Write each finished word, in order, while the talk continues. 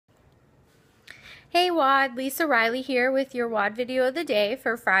Hey WOD, Lisa Riley here with your WOD video of the day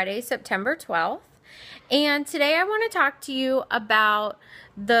for Friday, September 12th. And today I want to talk to you about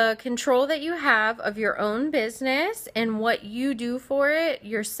the control that you have of your own business and what you do for it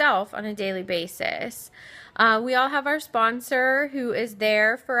yourself on a daily basis. We all have our sponsor who is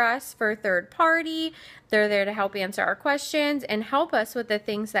there for us for third party. They're there to help answer our questions and help us with the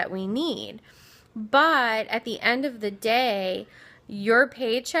things that we need. But at the end of the day, your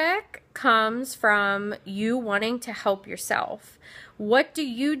paycheck comes from you wanting to help yourself. What do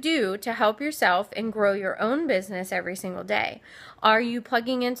you do to help yourself and grow your own business every single day? Are you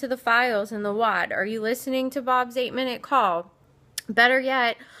plugging into the files in the WOD? Are you listening to Bob's 8-minute call? Better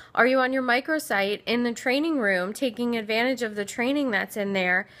yet, are you on your microsite in the training room taking advantage of the training that's in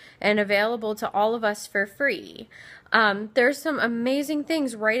there and available to all of us for free? There's some amazing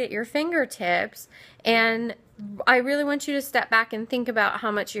things right at your fingertips, and I really want you to step back and think about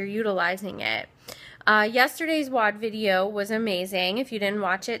how much you're utilizing it. Yesterday's WOD video was amazing. If you didn't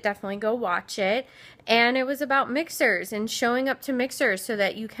watch it, definitely go watch it. And it was about mixers and showing up to mixers so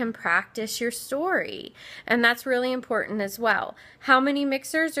that you can practice your story. And that's really important as well. How many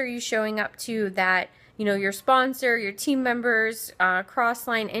mixers are you showing up to that, you know, your sponsor, your team members,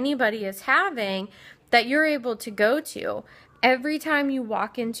 Crossline, anybody is having that you're able to go to? Every time you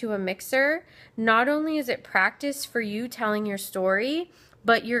walk into a mixer, not only is it practice for you telling your story,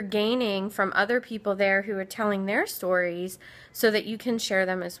 but you're gaining from other people there who are telling their stories so that you can share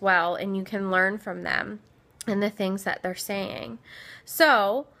them as well and you can learn from them and the things that they're saying.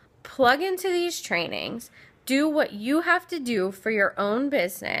 So plug into these trainings, do what you have to do for your own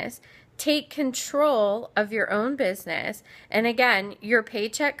business, take control of your own business, and again, your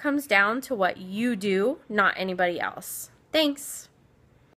paycheck comes down to what you do, not anybody else. Thanks.